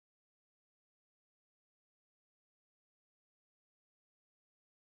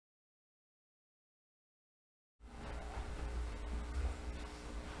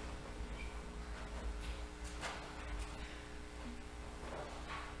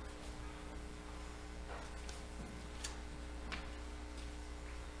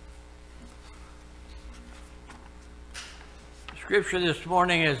Scripture this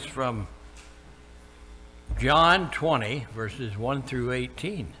morning is from John 20, verses 1 through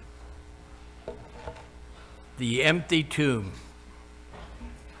 18. The empty tomb.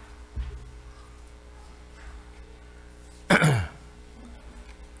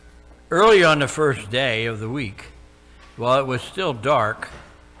 Early on the first day of the week, while it was still dark,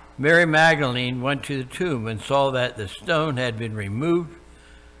 Mary Magdalene went to the tomb and saw that the stone had been removed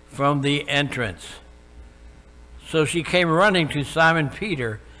from the entrance. So she came running to Simon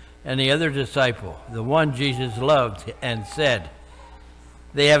Peter and the other disciple, the one Jesus loved, and said,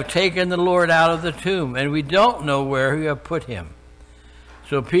 "They have taken the Lord out of the tomb, and we don't know where you have put him."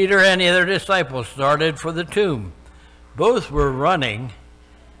 So Peter and the other disciple started for the tomb. Both were running,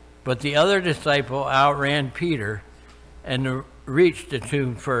 but the other disciple outran Peter and reached the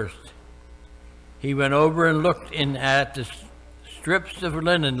tomb first. He went over and looked in at the strips of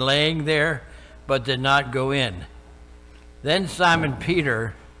linen laying there, but did not go in. Then Simon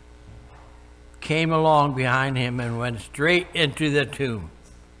Peter came along behind him and went straight into the tomb.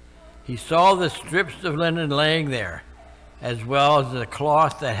 He saw the strips of linen laying there, as well as the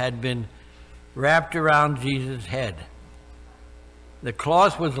cloth that had been wrapped around Jesus' head. The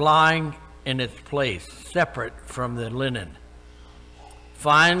cloth was lying in its place, separate from the linen.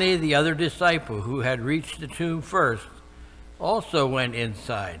 Finally, the other disciple, who had reached the tomb first, also went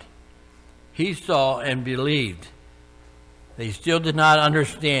inside. He saw and believed. They still did not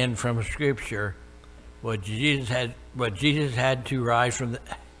understand from Scripture what Jesus had to rise from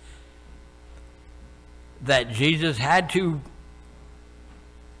that Jesus had to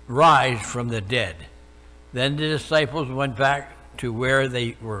rise from the dead. Then the disciples went back to where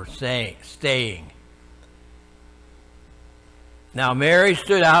they were staying. Now Mary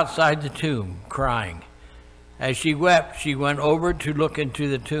stood outside the tomb, crying. As she wept, she went over to look into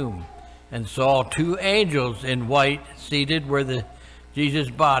the tomb and saw two angels in white seated where Jesus'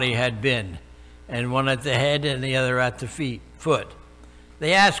 body had been, and one at the head and the other at the foot.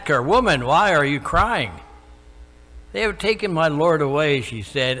 They asked her, "Woman, why are you crying?" "They have taken my Lord away," she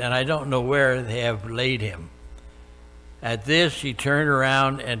said, "and I don't know where they have laid him." At this, she turned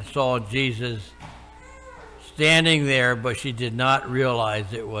around and saw Jesus standing there, but she did not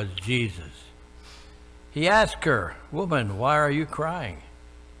realize it was Jesus. He asked her, "Woman, why are you crying?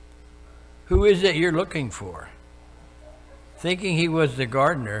 Who is it you're looking for?" Thinking he was the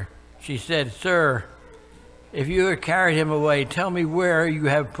gardener, she said, "Sir, if you have carried him away, tell me where you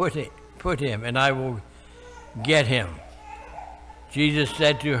have put him, and I will get him." Jesus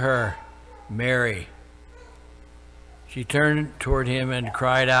said to her, "Mary." She turned toward him and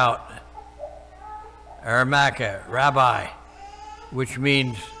cried out, "Aramaka, Rabbi," which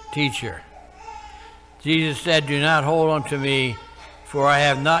means teacher. Jesus said, "Do not hold on to me, for I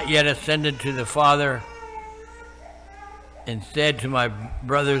have not yet ascended to the Father. Instead to my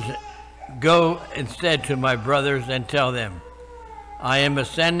brothers, go instead to my brothers and tell them, I am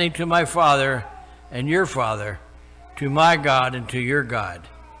ascending to my Father and your Father, to my God and to your God."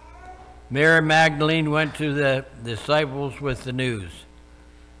 Mary Magdalene went to the disciples with the news,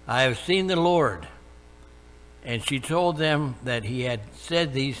 "I have seen the Lord." And she told them that he had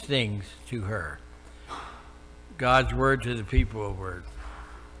said these things to her. God's word to the people of word.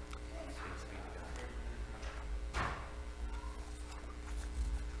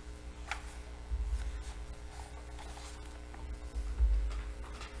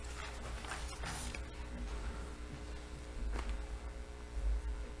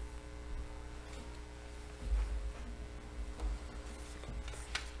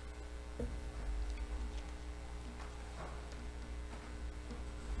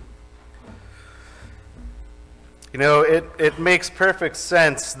 You know, it makes perfect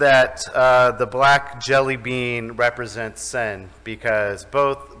sense that the black jelly bean represents sin, because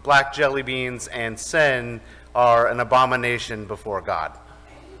both black jelly beans and sin are an abomination before God.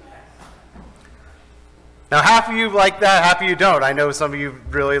 Now, half of you like that, half of you don't. I know some of you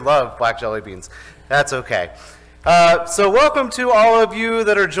really love black jelly beans. That's okay. So welcome to all of you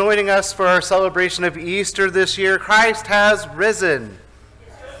that are joining us for our celebration of Easter this year. Christ has risen.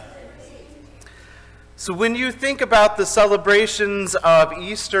 So when you think about the celebrations of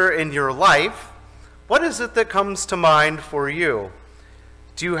Easter in your life, what is it that comes to mind for you?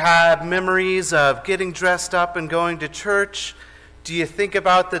 Do you have memories of getting dressed up and going to church? Do you think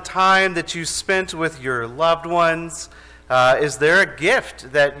about the time that you spent with your loved ones? Is there a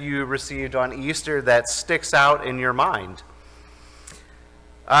gift that you received on Easter that sticks out in your mind?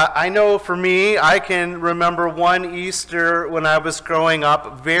 I know for me, I can remember one Easter when I was growing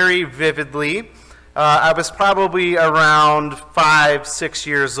up very vividly. I was probably around 5, 6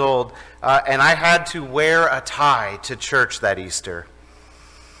 years old, and I had to wear a tie to church that Easter.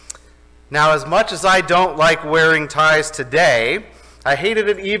 Now, as much as I don't like wearing ties today, I hated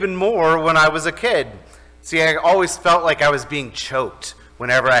it even more when I was a kid. See, I always felt like I was being choked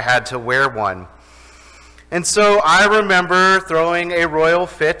whenever I had to wear one. And so I remember throwing a royal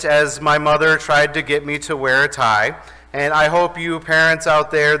fit as my mother tried to get me to wear a tie. And I hope you parents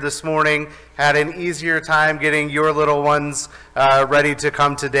out there this morning had an easier time getting your little ones ready to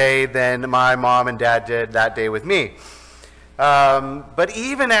come today than my mom and dad did that day with me. But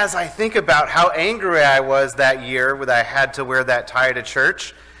even as I think about how angry I was that year when I had to wear that tie to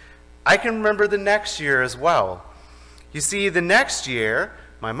church, I can remember the next year as well. You see, the next year,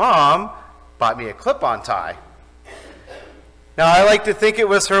 my mom bought me a clip-on tie. Now, I like to think it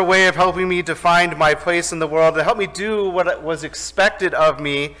was her way of helping me to find my place in the world, to help me do what was expected of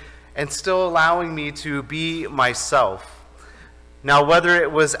me, and still allowing me to be myself. Now, whether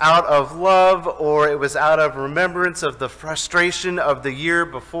it was out of love or it was out of remembrance of the frustration of the year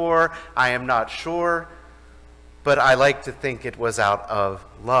before, I am not sure, but I like to think it was out of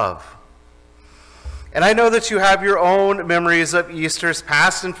love. And I know that you have your own memories of Easter's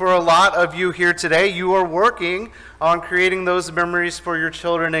past, and for a lot of you here today, you are working on creating those memories for your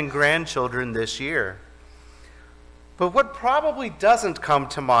children and grandchildren this year. But what probably doesn't come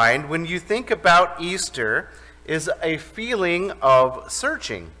to mind when you think about Easter is a feeling of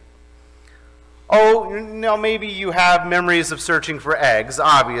searching. Oh, now maybe you have memories of searching for eggs,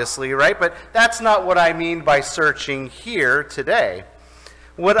 obviously, right? But that's not what I mean by searching here today.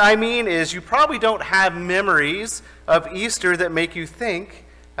 What I mean is you probably don't have memories of Easter that make you think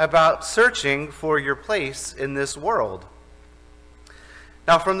about searching for your place in this world.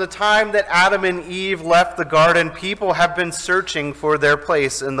 Now, from the time that Adam and Eve left the garden, people have been searching for their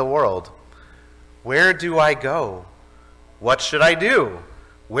place in the world. Where do I go? What should I do?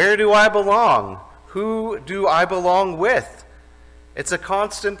 Where do I belong? Who do I belong with? It's a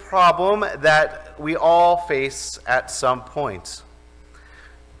constant problem that we all face at some point.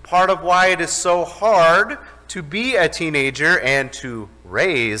 Part of why it is so hard to be a teenager and to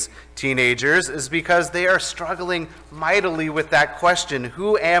raise teenagers is because they are struggling mightily with that question,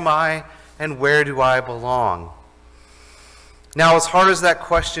 who am I and where do I belong? Now, as hard as that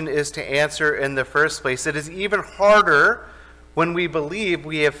question is to answer in the first place, it is even harder when we believe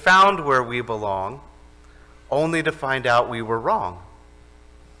we have found where we belong, only to find out we were wrong.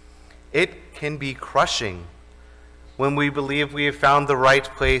 It can be crushing when we believe we have found the right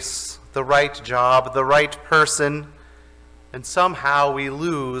place, the right job, the right person, and somehow we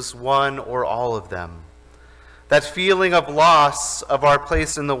lose one or all of them. That feeling of loss of our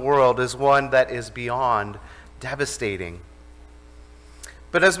place in the world is one that is beyond devastating.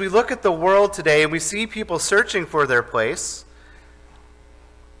 But as we look at the world today and we see people searching for their place,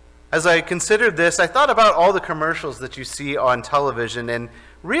 as I considered this, I thought about all the commercials that you see on television, and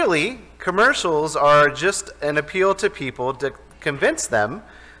really, commercials are just an appeal to people to convince them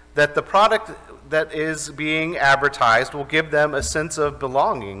that the product that is being advertised will give them a sense of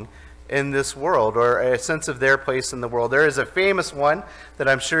belonging in this world, or a sense of their place in the world. There is a famous one that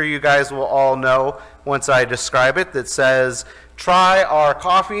I'm sure you guys will all know once I describe it, that says, try our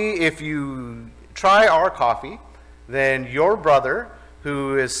coffee. If you try our coffee, then your brother,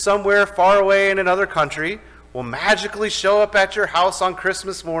 who is somewhere far away in another country, will magically show up at your house on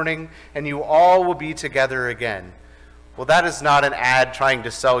Christmas morning, and you all will be together again. Well, that is not an ad trying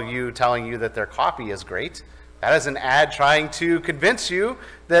to sell you, telling you that their coffee is great. That is an ad trying to convince you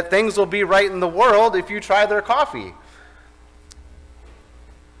that things will be right in the world if you try their coffee.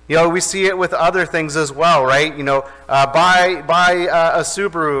 You know, we see it with other things as well, right? You know, buy a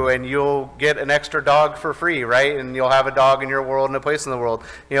Subaru and you'll get an extra dog for free, right? And you'll have a dog in your world and a place in the world.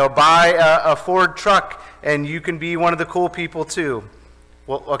 You know, buy a Ford truck and you can be one of the cool people too.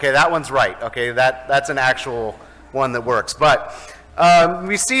 Well, okay, that one's right. Okay, that's an actual one that works. But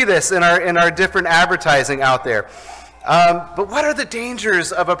we see this in our different advertising out there. But what are the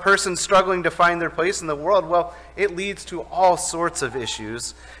dangers of a person struggling to find their place in the world? Well, it leads to all sorts of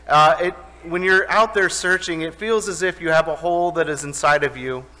issues. When you're out there searching, it feels as if you have a hole that is inside of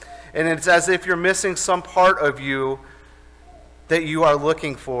you, and it's as if you're missing some part of you that you are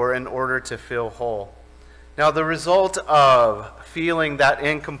looking for in order to feel whole. Now, the result of feeling that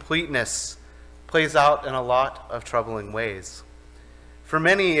incompleteness plays out in a lot of troubling ways. For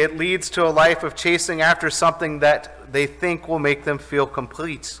many, it leads to a life of chasing after something that they think will make them feel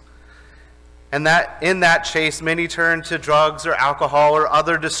complete. And that in that chase, many turn to drugs or alcohol or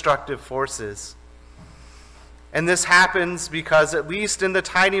other destructive forces. And this happens because, at least in the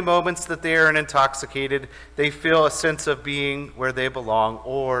tiny moments that they are intoxicated, they feel a sense of being where they belong,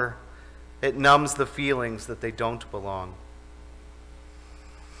 or it numbs the feelings that they don't belong.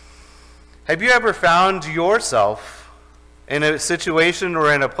 Have you ever found yourself in a situation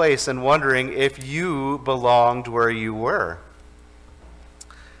or in a place and wondering if you belonged where you were?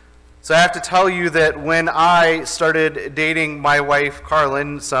 So I have to tell you that when I started dating my wife,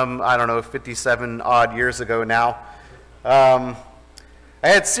 Carlin, some, 57 odd years ago now, I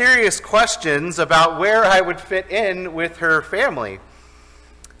had serious questions about where I would fit in with her family.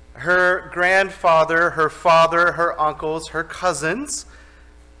 Her grandfather, her father, her uncles, her cousins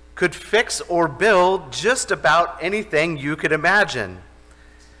could fix or build just about anything you could imagine.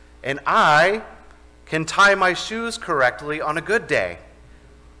 And I can tie my shoes correctly on a good day.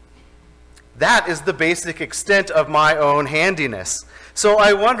 That is the basic extent of my own handiness. So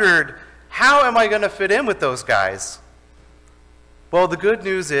I wondered, how am I going to fit in with those guys? Well, the good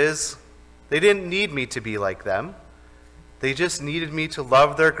news is they didn't need me to be like them. They just needed me to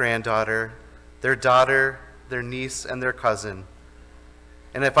love their granddaughter, their daughter, their niece, and their cousin.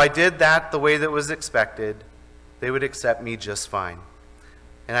 And if I did that the way that was expected, they would accept me just fine.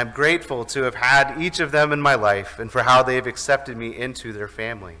 And I'm grateful to have had each of them in my life and for how they've accepted me into their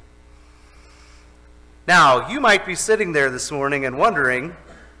family. Now, you might be sitting there this morning and wondering,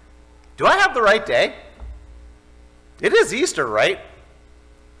 do I have the right day? It is Easter, right?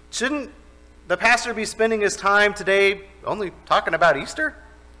 Shouldn't the pastor be spending his time today only talking about Easter?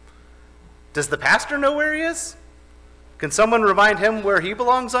 Does the pastor know where he is? Can someone remind him where he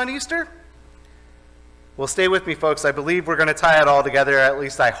belongs on Easter? Well, stay with me, folks. I believe we're going to tie it all together. At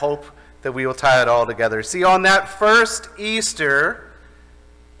least I hope that we will tie it all together. See, on that first Easter,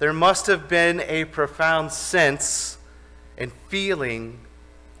 there must have been a profound sense and feeling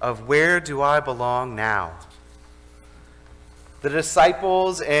of, where do I belong now? The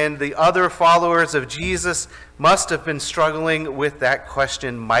disciples and the other followers of Jesus must have been struggling with that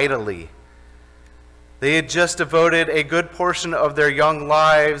question mightily. They had just devoted a good portion of their young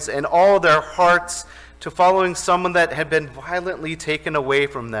lives and all their hearts to following someone that had been violently taken away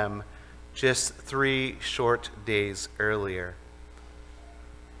from them just 3 short days earlier.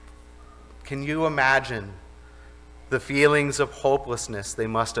 Can you imagine the feelings of hopelessness they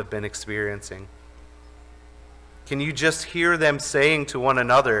must have been experiencing? Can you just hear them saying to one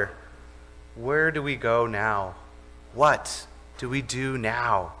another, where do we go now? What do we do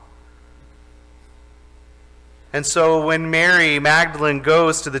now? And so when Mary Magdalene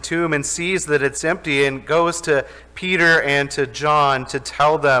goes to the tomb and sees that it's empty, and goes to Peter and to John to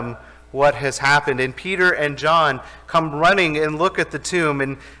tell them what has happened, and Peter and John come running and look at the tomb,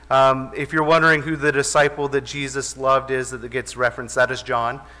 and if you're wondering who the disciple that Jesus loved is that gets referenced, that is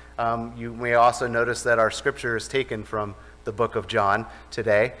John. You may also notice that our scripture is taken from the book of John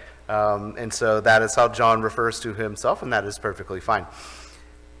today, and so that is how John refers to himself, and that is perfectly fine.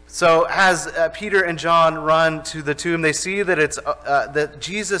 So as Peter and John run to the tomb, they see that that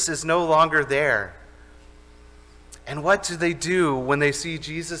Jesus is no longer there. And what do they do when they see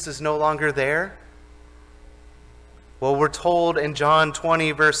Jesus is no longer there? Well, we're told in John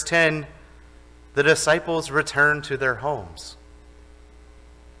 20, verse 10, the disciples returned to their homes.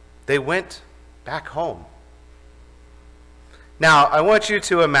 They went back home. Now, I want you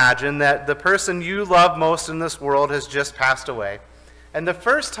to imagine that the person you love most in this world has just passed away. And the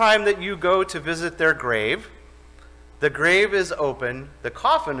first time that you go to visit their grave, the grave is open, the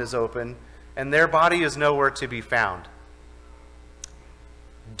coffin is open, and their body is nowhere to be found.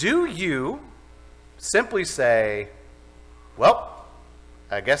 Do you simply say, well,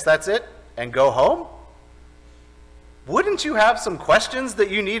 I guess that's it, and go home? Wouldn't you have some questions that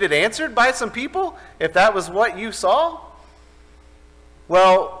you needed answered by some people if that was what you saw?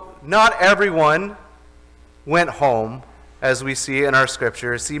 Well, not everyone went home, as we see in our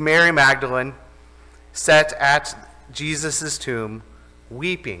scriptures. See, Mary Magdalene sat at Jesus' tomb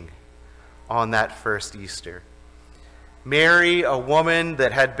weeping on that first Easter. Mary, a woman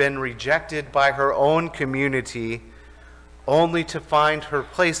that had been rejected by her own community, only to find her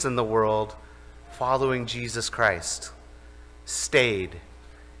place in the world following Jesus Christ, stayed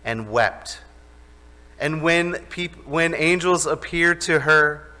and wept. And when angels appeared to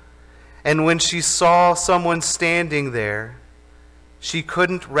her, and when she saw someone standing there, she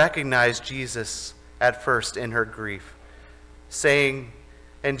couldn't recognize Jesus at first in her grief,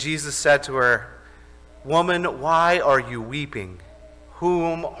 and Jesus said to her, "Woman, why are you weeping?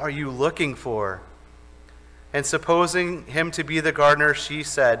 Whom are you looking for?" And supposing him to be the gardener, she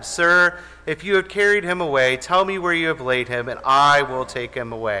said, "Sir, if you have carried him away, tell me where you have laid him, and I will take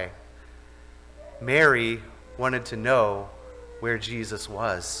him away." Mary wanted to know where Jesus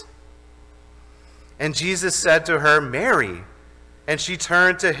was. And Jesus said to her, "Mary." And she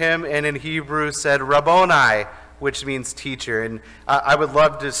turned to him and in Hebrew said, "Rabboni," which means teacher. And I would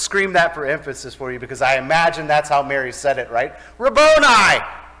love to scream that for emphasis for you, because I imagine that's how Mary said it, right? "Rabboni!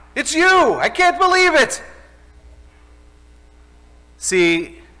 It's you! I can't believe it!"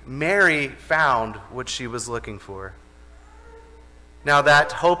 See, Mary found what she was looking for. Now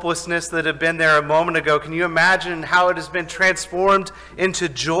that hopelessness that had been there a moment ago, can you imagine how it has been transformed into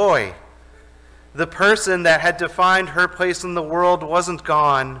joy? The person that had defined her place in the world wasn't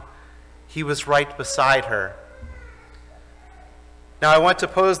gone. He was right beside her. Now I want to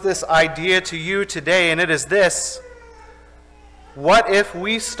pose this idea to you today, and it is this. What if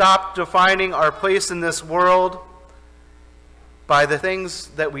we stopped defining our place in this world by the things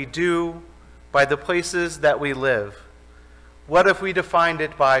that we do, by the places that we live? What if we defined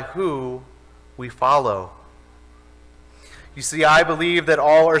it by who we follow? You see, I believe that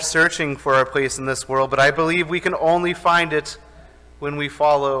all are searching for our place in this world, but I believe we can only find it when we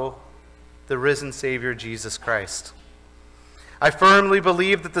follow the risen Savior, Jesus Christ. I firmly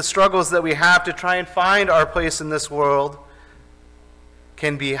believe that the struggles that we have to try and find our place in this world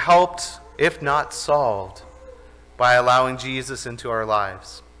can be helped, if not solved, by allowing Jesus into our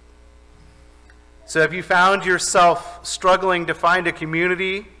lives. So have you found yourself struggling to find a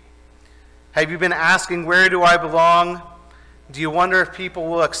community? Have you been asking, where do I belong? Do you wonder if people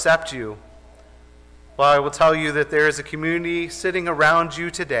will accept you? Well, I will tell you that there is a community sitting around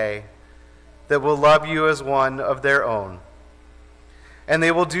you today that will love you as one of their own. And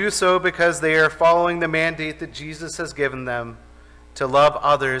they will do so because they are following the mandate that Jesus has given them to love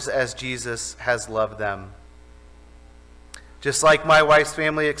others as Jesus has loved them. Just like my wife's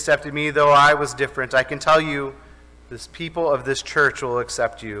family accepted me, though I was different, I can tell you this people of this church will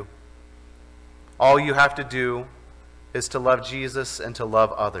accept you. All you have to do is to love Jesus and to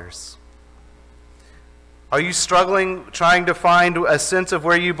love others. Are you struggling trying to find a sense of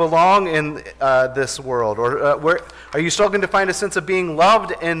where you belong in this world? Or are you struggling to find a sense of being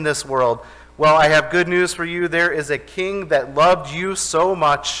loved in this world? Well, I have good news for you. There is a king that loved you so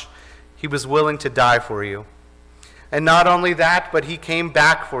much, he was willing to die for you. And not only that, but he came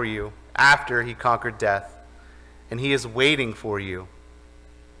back for you after he conquered death. And he is waiting for you.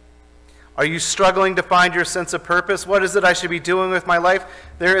 Are you struggling to find your sense of purpose? What is it I should be doing with my life?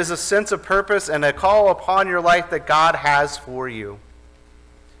 There is a sense of purpose and a call upon your life that God has for you.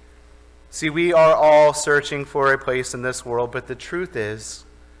 See, we are all searching for a place in this world, but the truth is,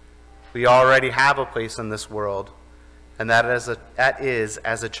 we already have a place in this world, and that is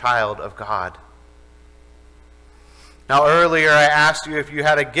as a child of God. Now, earlier I asked you if you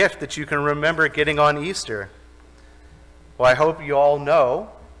had a gift that you can remember getting on Easter. Well, I hope you all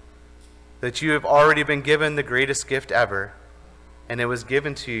know that you have already been given the greatest gift ever, and it was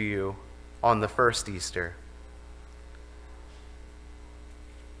given to you on the first Easter.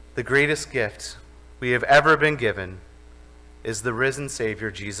 The greatest gift we have ever been given is the risen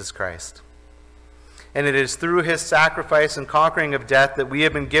Savior, Jesus Christ. And it is through his sacrifice and conquering of death that we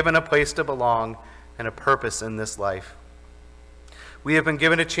have been given a place to belong and a purpose in this life. We have been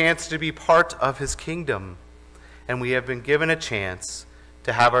given a chance to be part of his kingdom, and we have been given a chance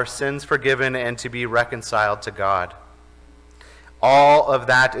to have our sins forgiven and to be reconciled to God. All of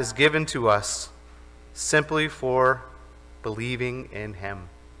that is given to us simply for believing in him.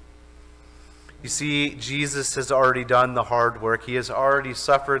 You see, Jesus has already done the hard work. He has already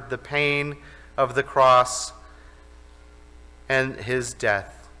suffered the pain of the cross and his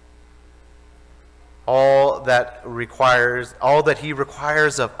death. All that he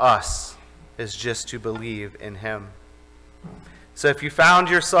requires of us is just to believe in him. So if you found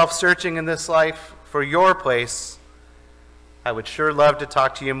yourself searching in this life for your place, I would sure love to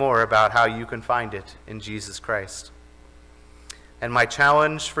talk to you more about how you can find it in Jesus Christ. And my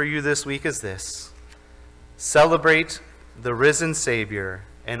challenge for you this week is this: celebrate the risen Savior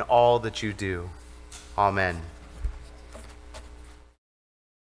in all that you do. Amen.